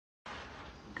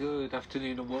good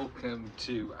afternoon and welcome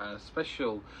to our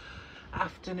special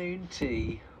afternoon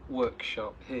tea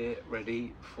workshop here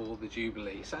ready for the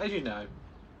Jubilee. So as you know,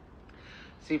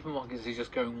 supermarkets are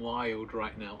just going wild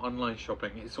right now. Online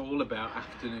shopping, it's all about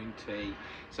afternoon tea.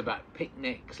 It's about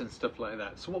picnics and stuff like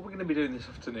that. So what we're going to be doing this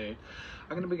afternoon, I'm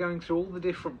going to be going through all the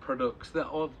different products that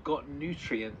have got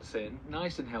nutrients in,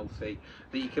 nice and healthy,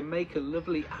 that you can make a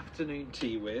lovely afternoon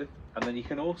tea with, and then you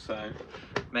can also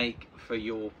make for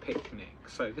your picnic.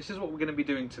 So this is what we're going to be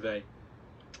doing today,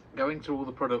 going through all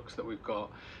the products that we've got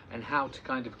and how to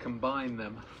kind of combine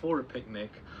them for a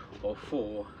picnic or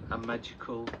for a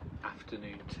magical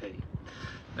afternoon tea.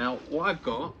 Now what I've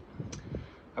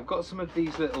got some of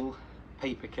these little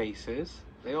paper cases.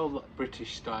 They all look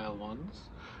British style ones.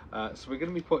 So we're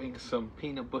going to be putting some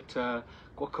peanut butter,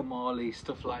 guacamole,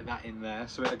 stuff like that in there.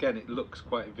 So again, it looks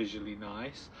quite visually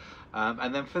nice.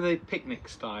 And then for the picnic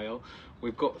style,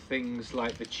 we've got things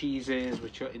like the cheeses,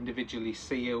 which are individually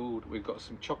sealed. We've got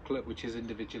some chocolate, which is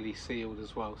individually sealed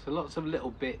as well. So lots of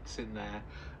little bits in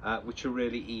there, which are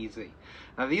really easy.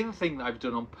 Now the other thing that I've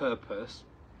done on purpose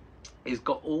is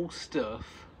got all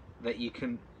stuff that you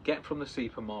can get from the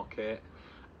supermarket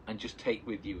and just take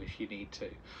with you if you need to.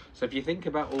 So if you think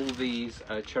about all these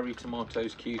cherry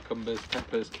tomatoes, cucumbers,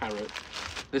 peppers, carrots,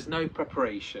 there's no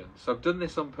preparation. So I've done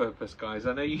this on purpose, guys.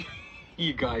 I know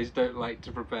you guys don't like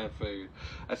to prepare food,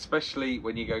 especially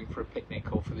when you're going for a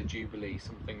picnic or for the Jubilee,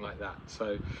 something like that.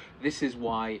 So this is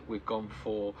why we've gone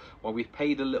for, well, we've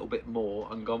paid a little bit more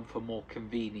and gone for more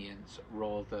convenience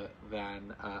rather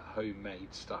than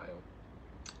homemade style.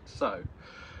 So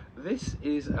this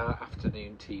is our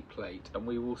afternoon tea plate and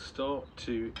we will start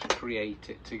to create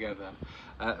it together.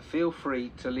 Feel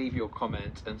free to leave your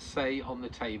comment and say on the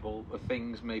table the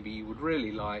things maybe you would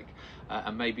really like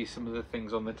and maybe some of the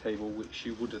things on the table which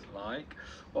you wouldn't like.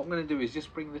 What I'm going to do is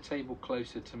just bring the table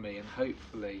closer to me and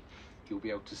hopefully you'll be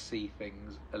able to see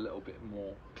things a little bit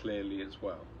more clearly as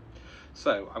well.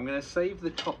 So I'm going to save the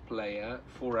top layer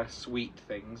for our sweet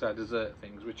things, our dessert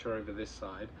things, which are over this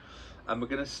side. And we're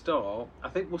going to start, I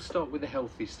think we'll start with the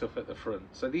healthy stuff at the front.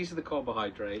 So these are the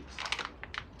carbohydrates,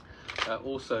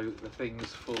 also the things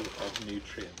full of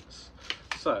nutrients.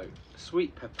 So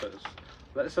sweet peppers,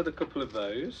 let's add a couple of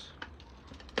those.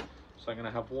 So I'm going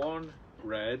to have one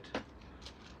red,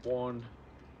 one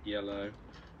yellow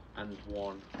and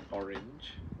one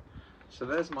orange. So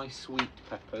there's my sweet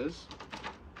peppers.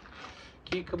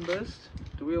 Cucumbers,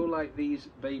 do we all like these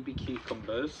baby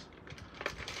cucumbers?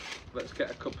 Let's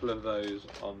get a couple of those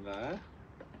on there.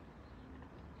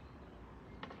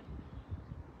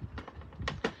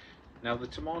 Now the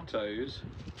tomatoes,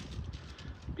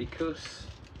 because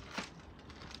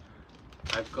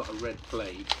I've got a red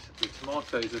plate, the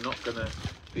tomatoes are not going to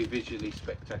be visually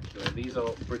spectacular. These are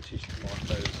British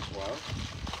tomatoes as well.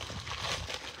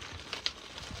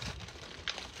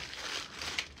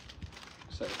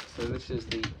 So this is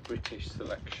the British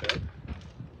selection.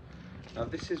 Now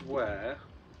this is where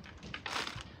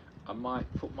I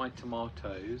might put my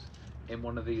tomatoes in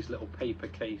one of these little paper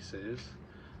cases.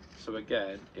 So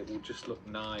again, it will just look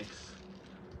nice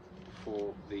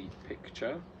for the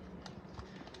picture.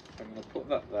 I'm going to put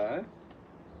that there.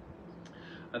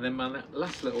 And then my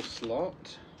last little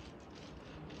slot,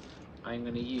 I'm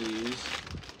going to use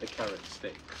the carrot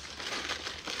sticks.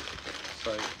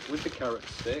 So with the carrot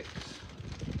sticks,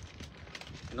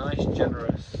 nice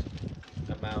generous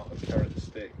amount of carrot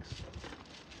sticks.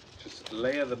 Just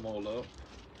layer them all up.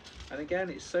 And again,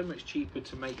 it's so much cheaper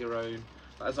to make your own.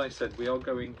 But as I said, we are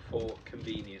going for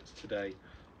convenience today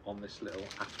on this little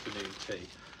afternoon tea.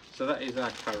 So that is our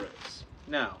carrots.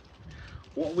 Now,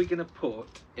 what are we going to put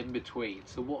in between?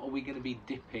 So what are we going to be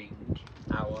dipping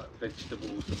our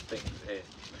vegetables and things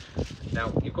in?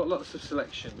 Now, you've got lots of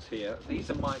selections here. These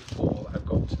are my 4 that I've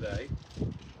got today.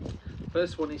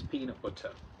 First one is peanut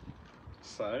butter.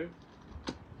 So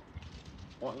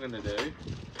what I'm going to do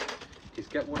is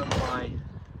get one of my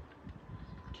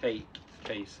cake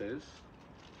cases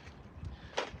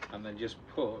and then just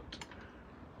put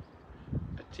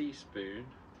a teaspoon.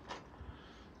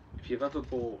 If you've ever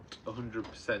bought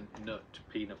 100% nut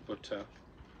peanut butter,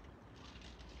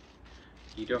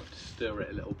 you do have to stir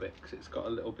it a little bit because it's got a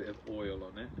little bit of oil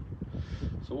on it.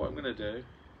 So what I'm going to do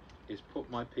is put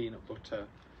my peanut butter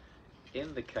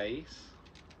in the case.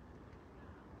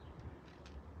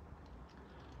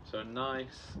 So a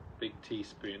nice big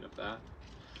teaspoon of that.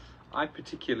 I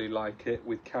particularly like it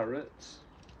with carrots,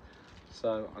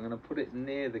 so I'm going to put it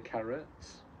near the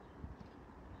carrots.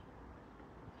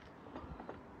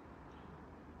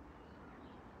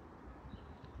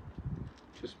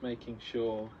 Just making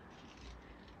sure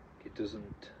it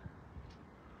doesn't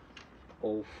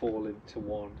all fall into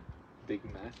one big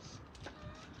mess.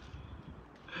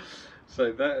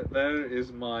 So there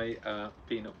is my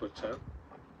peanut butter,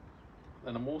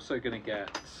 and I'm also going to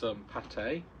get some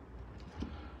pate.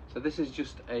 So this is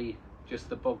just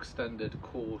the bog standard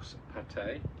coarse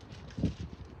pate.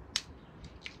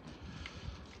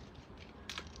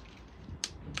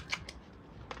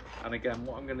 And again,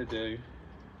 what I'm going to do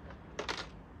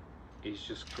is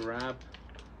just grab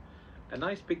a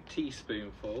nice big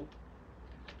teaspoonful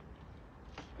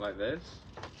like this,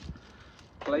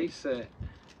 place it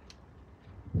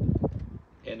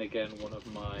in again one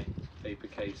of my paper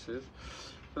cases.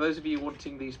 For those of you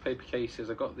wanting these paper cases,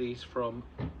 I got these from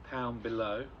Pound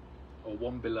Below, or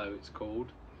One Below it's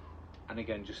called, and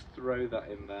again just throw that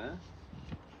in there.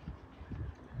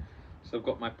 So I've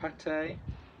got my pate,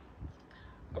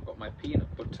 I've got my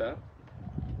peanut butter,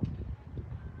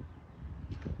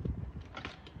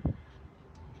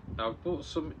 now I've bought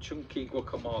some chunky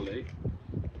guacamole.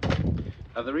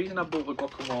 Now the reason I bought the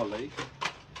guacamole,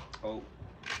 oh,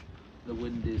 the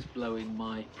wind is blowing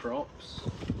my props.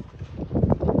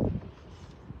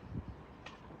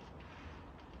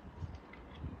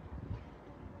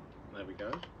 There we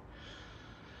go.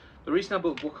 The reason I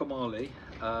bought guacamole,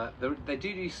 they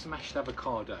do smashed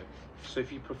avocado. So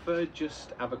if you prefer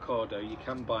just avocado, you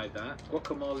can buy that.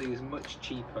 Guacamole is much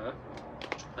cheaper.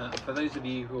 For those of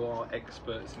you who are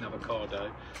experts in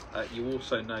avocado, you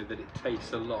also know that it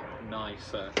tastes a lot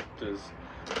nicer, does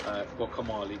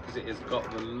guacamole, because it has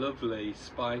got the lovely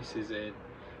spices in,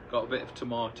 got a bit of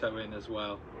tomato in as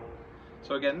well.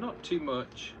 So again, not too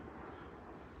much,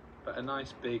 but a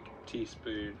nice big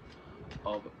teaspoon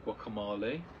of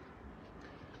guacamole.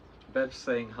 Bev's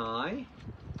saying hi.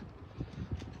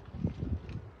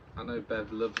 I know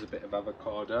Bev loves a bit of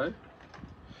avocado.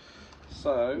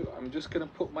 So I'm just going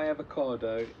to put my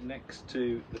avocado next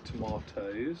to the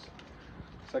tomatoes.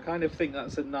 So I kind of think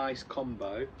that's a nice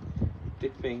combo,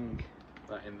 dipping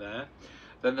that in there.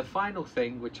 Then the final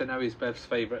thing, which I know is Bev's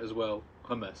favourite as well,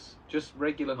 hummus. Just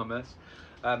regular hummus.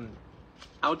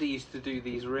 Aldi used to do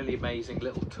these really amazing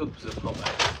little tubs of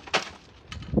hummus.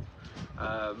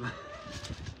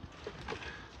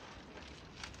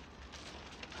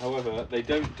 However, they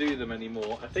don't do them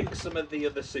anymore. I think some of the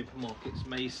other supermarkets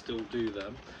may still do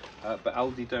them, but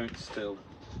Aldi don't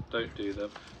do them.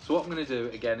 So what I'm going to do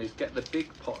again is get the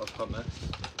big pot of hummus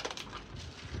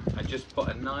and just put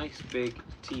a nice big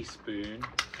teaspoon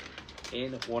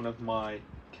in one of my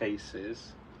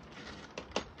cases,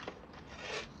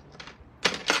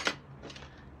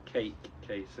 cake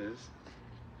cases.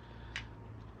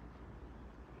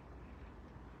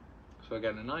 So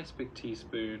again, a nice big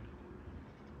teaspoon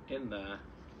in there.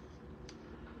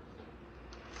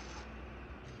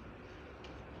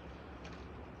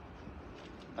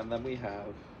 And then we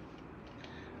have,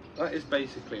 that is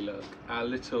basically, look, our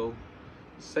little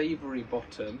savoury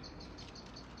bottom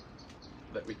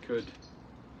that we could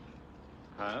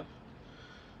have.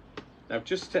 Now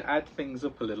just to add things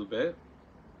up a little bit,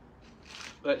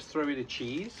 let's throw in a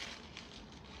cheese.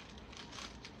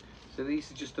 So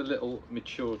these are just a little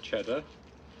mature cheddar.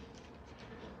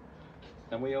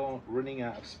 And we are running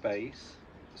out of space,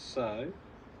 so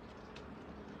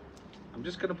I'm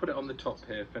just going to put it on the top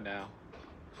here for now,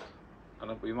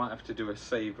 and we might have to do a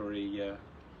savoury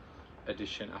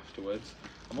addition afterwards.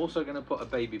 I'm also going to put a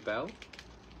baby bell,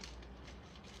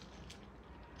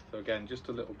 so again just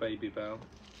a little baby bell,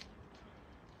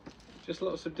 just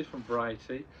lots of different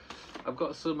variety. I've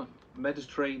got some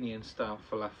Mediterranean style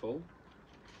falafel.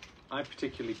 I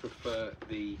particularly prefer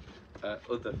the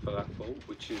other falafel,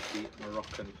 which is the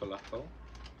Moroccan falafel.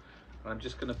 And I'm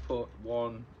just going to put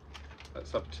one,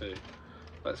 that's up to,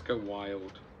 let's go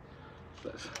wild,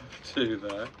 let's have two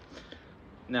there.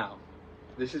 Now,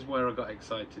 this is where I got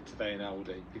excited today in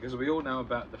Aldi, because we all know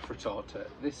about the frittata.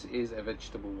 This is a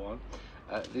vegetable one,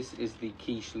 this is the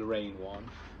quiche Lorraine one,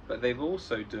 but they've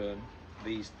also done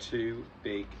these two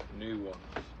big new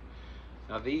ones.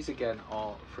 Now these again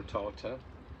are frittata,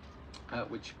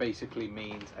 which basically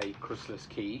means a crustless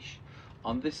quiche.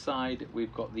 On this side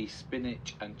we've got the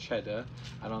spinach and cheddar,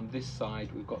 and on this side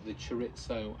we've got the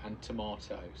chorizo and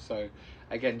tomato. So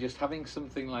again, just having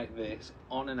something like this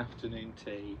on an afternoon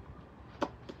tea,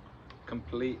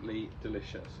 completely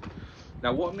delicious.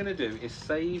 Now what I'm going to do is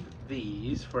save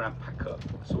these for our pack up.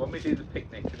 So when we do the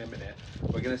picnic in a minute,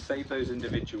 we're going to save those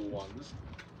individual ones.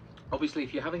 Obviously,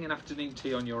 if you're having an afternoon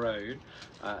tea on your own,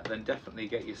 then definitely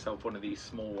get yourself one of these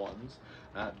small ones.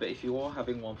 But if you are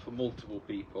having one for multiple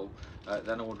people,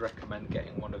 then I would recommend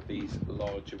getting one of these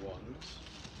larger ones.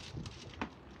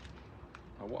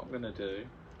 Now what I'm going to do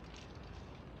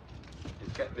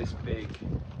is get this big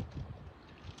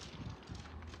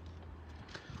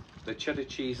the cheddar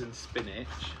cheese and spinach,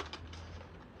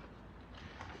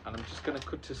 and I'm just going to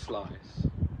cut a slice.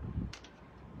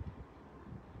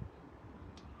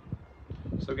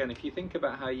 So again, if you think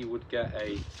about how you would get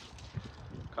a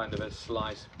kind of a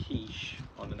slice of quiche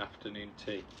on an afternoon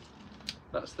tea,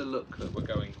 that's the look that we're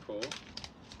going for. And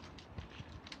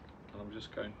I'm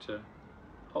just going to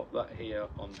pop that here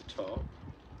on the top.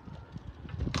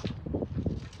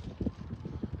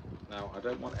 Now I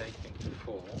don't want anything to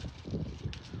fall,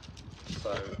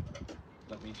 so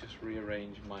let me just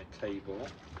rearrange my table.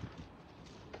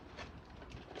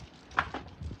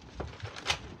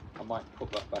 I might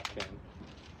put that back in.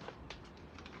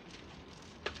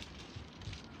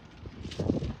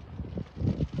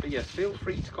 But yes, feel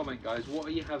free to comment, guys. What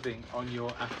are you having on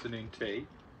your afternoon tea?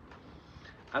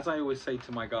 As I always say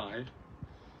to my guide,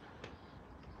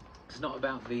 it's not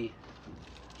about the,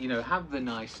 you know, have the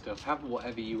nice stuff, have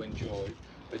whatever you enjoy,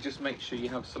 but just make sure you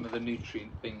have some of the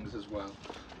nutrient things as well,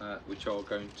 which are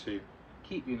going to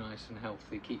keep you nice and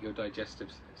healthy, keep your digestive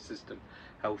system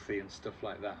healthy and stuff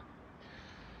like that.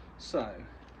 So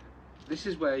this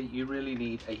is where you really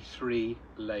need a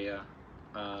 3-layer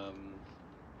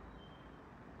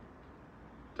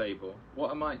table.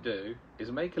 What I might do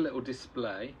is make a little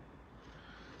display,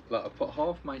 like I put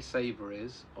half my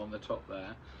savouries on the top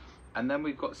there, and then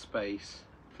we've got space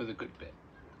for the good bit.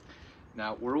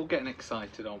 Now we're all getting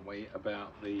excited, aren't we,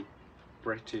 about the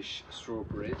British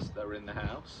strawberries that are in the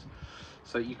house.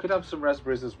 So you could have some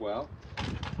raspberries as well,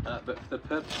 but for the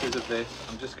purposes of this,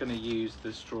 I'm just going to use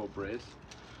the strawberries,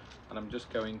 and I'm just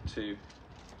going to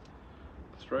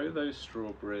throw those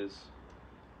strawberries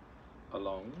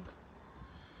along.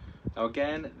 Now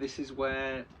again, this is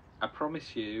where I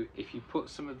promise you, if you put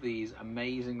some of these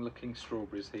amazing looking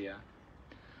strawberries here,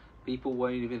 people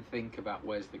won't even think about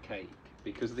where's the cake,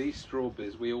 because these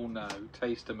strawberries, we all know,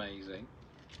 taste amazing.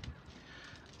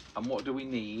 And what do we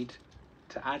need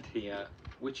to add here,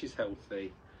 which is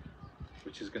healthy,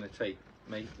 which is going to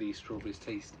make these strawberries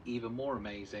taste even more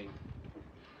amazing?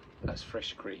 That's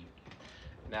fresh cream.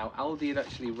 Now Aldi had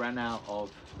actually ran out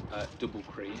of double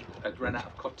cream, ran out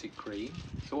of cottage cream.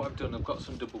 So what I've done, I've got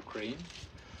some double cream.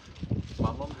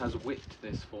 My mum has whipped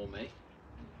this for me.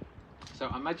 So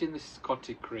imagine this is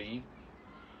cottage cream.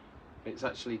 It's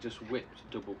actually just whipped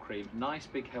double cream. Nice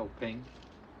big helping.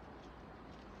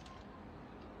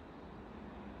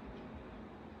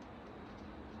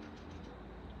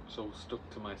 It's all stuck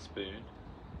to my spoon.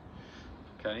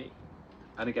 Okay,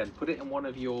 and again, put it in one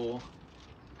of your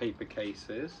paper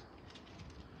cases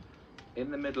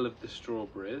in the middle of the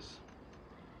strawberries,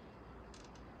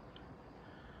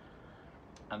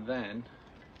 and then,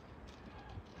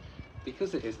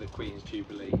 because it is the Queen's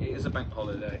Jubilee, it is a bank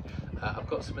holiday, I've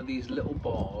got some of these little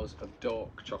bars of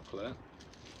dark chocolate,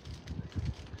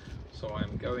 so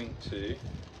I'm going to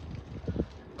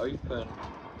open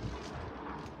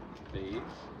these.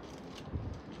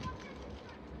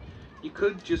 You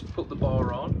could just put the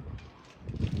bar on.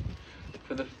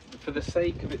 For the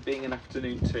sake of it being an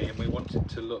afternoon tea and we want it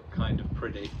to look kind of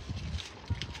pretty,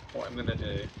 what I'm going to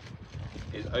do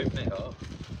is open it up.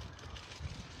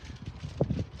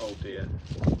 Oh dear,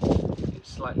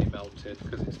 it's slightly melted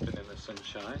because it's been in the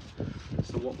sunshine.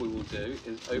 So what we will do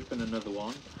is open another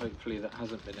one, hopefully that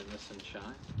hasn't been in the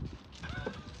sunshine.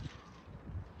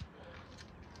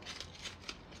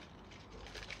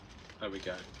 There we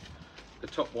go. The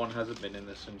top one hasn't been in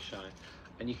the sunshine.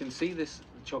 And you can see this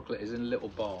chocolate is in little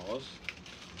bars.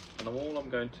 And all I'm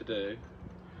going to do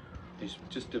is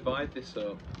just divide this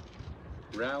up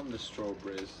around the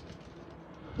strawberries.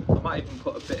 I might even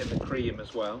put a bit in the cream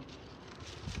as well.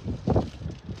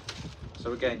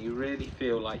 So again, you really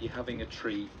feel like you're having a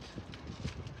treat.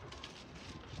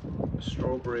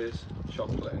 Strawberries,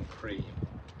 chocolate and cream.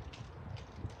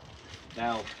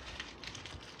 Now,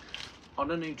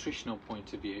 on a nutritional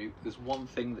point of view, there's one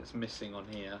thing that's missing on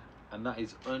here, and that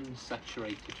is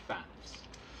unsaturated fats.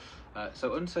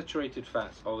 So unsaturated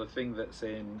fats are the thing that's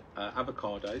in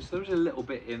avocado. So there's a little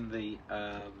bit in the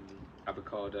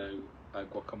avocado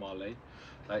guacamole.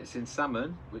 It's in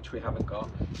salmon, which we haven't got.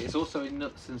 It's also in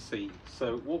nuts and seeds.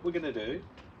 So what we're going to do,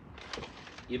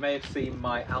 you may have seen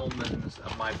my almonds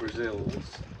and my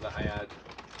Brazils that I had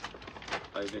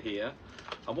over here.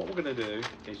 And what we're going to do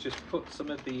is just put some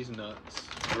of these nuts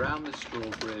around the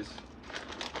strawberries.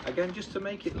 Again, just to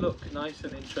make it look nice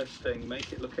and interesting,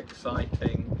 make it look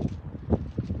exciting.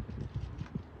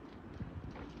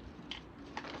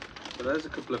 So there's a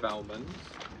couple of almonds.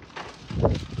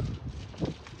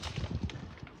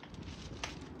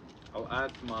 I'll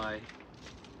add my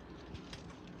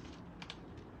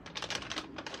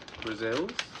Brazils.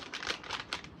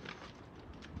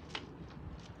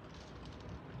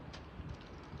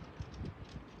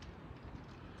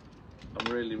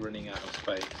 I'm really running out of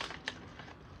space.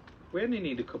 We only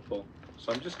need a couple,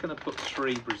 so I'm just going to put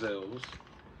 3 Brazils.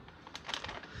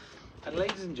 And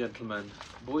ladies and gentlemen,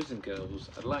 boys and girls,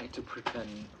 I'd like to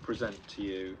present to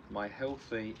you my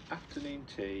healthy afternoon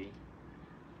tea.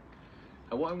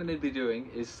 And what I'm going to be doing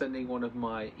is sending one of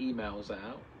my emails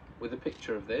out with a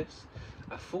picture of this,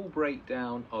 a full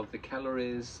breakdown of the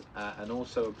calories, and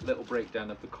also a little breakdown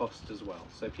of the cost as well.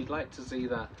 So if you'd like to see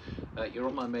that, you're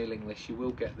on my mailing list, you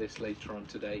will get this later on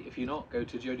today. If you're not, go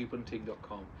to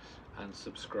jodybunting.com and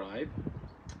subscribe.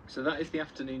 So that is the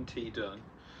afternoon tea done.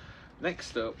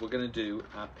 Next up, we're going to do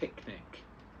our picnic.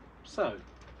 So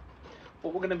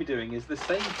what we're going to be doing is the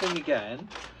same thing again,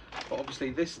 but obviously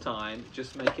this time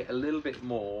just make it a little bit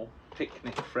more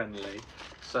picnic friendly.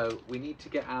 So we need to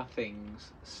get our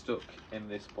things stuck in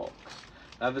this box.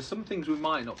 Now there's some things we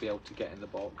might not be able to get in the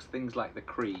box, things like the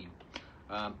cream,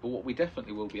 but what we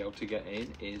definitely will be able to get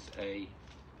in is a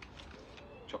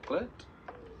chocolate.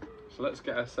 So let's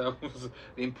get ourselves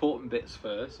the important bits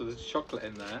first. So there's chocolate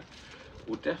in there.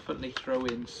 We'll definitely throw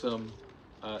in some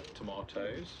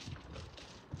tomatoes.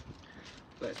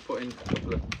 Let's put in a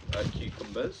couple of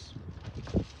cucumbers,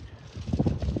 a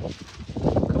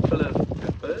couple of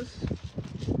peppers,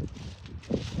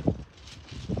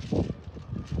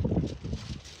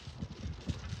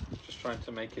 just trying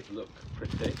to make it look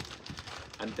pretty,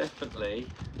 and definitely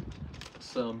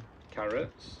some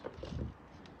carrots.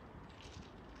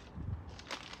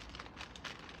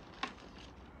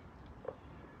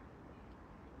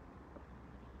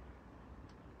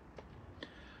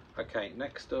 Okay,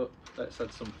 next up, let's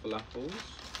add some falafels.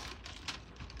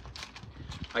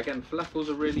 Again, falafels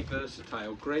are really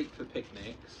versatile, great for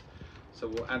picnics. So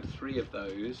we'll add 3 of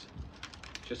those,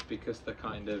 just because they're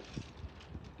kind of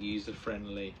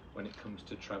user-friendly when it comes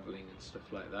to traveling and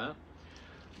stuff like that.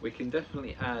 We can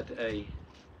definitely add a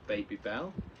baby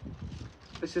bell.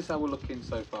 This is how we're looking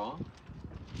so far.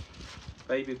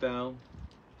 Baby bell.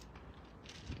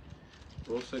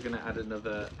 We're also going to add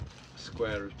another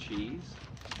square of cheese.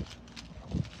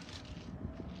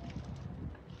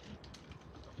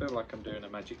 I feel like I'm doing a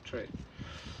magic trick.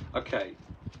 Okay,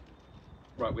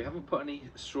 right, we haven't put any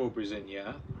strawberries in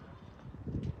yet.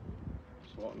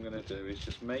 So what I'm going to do is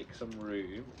just make some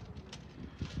room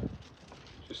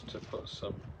just to put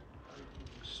some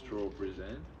strawberries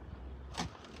in.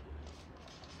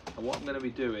 And what I'm going to be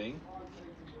doing,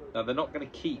 now they're not going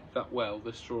to keep that well,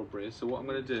 the strawberries, so what I'm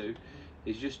going to do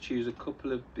is just choose a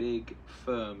couple of big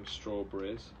firm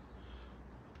strawberries,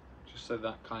 just so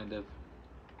that kind of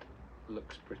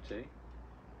looks pretty.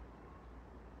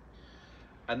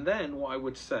 And then what I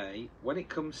would say, when it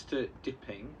comes to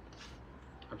dipping,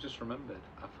 I've just remembered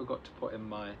I forgot to put in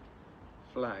my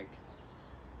flag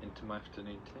into my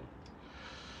afternoon tea.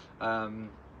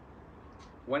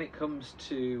 When it comes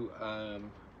to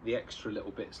the extra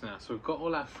little bits now, so we've got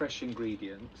all our fresh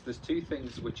ingredients. There's 2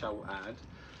 things which I will add.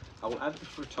 I will add the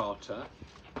frittata,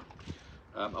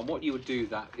 and what you would do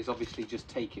that is obviously just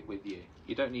take it with you.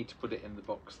 You don't need to put it in the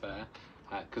box there,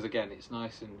 because again it's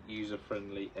nice and user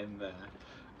friendly in there.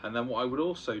 And then what I would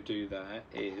also do there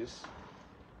is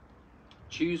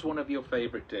choose one of your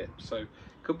favourite dips. So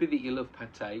could be that you love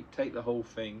pate, take the whole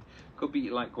thing. Could be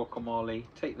you like guacamole,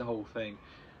 take the whole thing.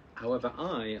 However,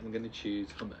 I am going to choose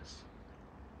hummus.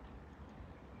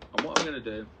 And what I'm going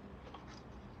to do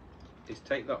is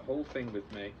take that whole thing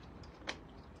with me.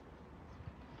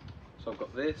 So I've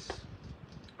got this,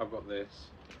 I've got this,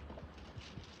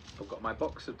 I've got my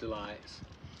box of delights,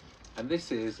 and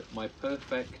this is my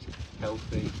perfect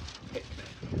healthy picnic.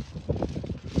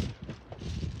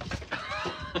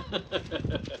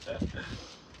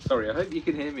 Sorry, I hope you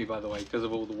can hear me by the way because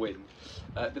of all the wind.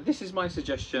 But this is my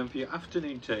suggestion for your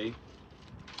afternoon tea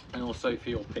and also for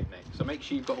your picnic. So make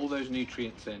sure you've got all those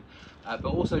nutrients in, but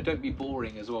also don't be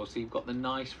boring as well. So you've got the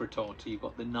nice frittata, you've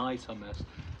got the nice hummus,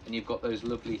 and you've got those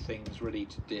lovely things ready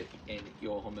to dip in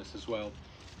your hummus as well.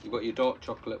 You've got your dark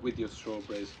chocolate with your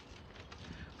strawberries.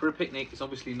 For a picnic, it's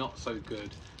obviously not so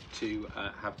good to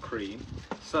have cream.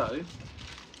 So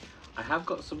I have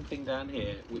got something down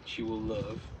here which you will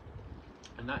love,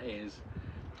 and that is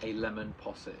a lemon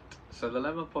posset. So the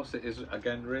lemon posset is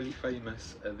again really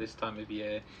famous at this time of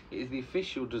year. It is the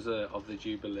official dessert of the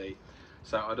Jubilee.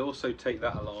 So I'd also take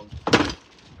that along.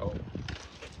 Oh.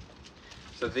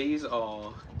 So these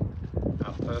are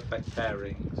our perfect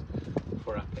pairings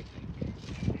for our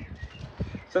picnic.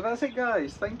 So that's it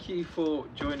guys, thank you for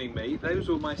joining me. Those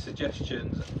were my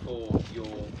suggestions for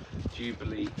your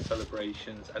Jubilee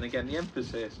celebrations, and again the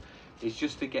emphasis is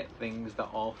just to get things that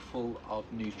are full of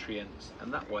nutrients,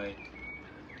 and that way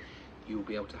you'll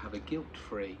be able to have a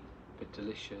guilt-free but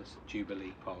delicious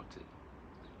Jubilee party.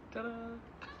 Ta-da!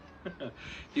 If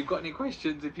you've got any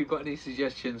questions, if you've got any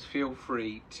suggestions, feel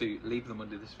free to leave them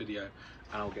under this video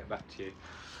and I'll get back to you.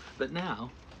 But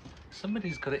now,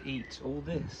 somebody's got to eat all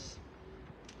this.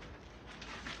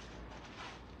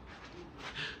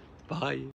 Bye.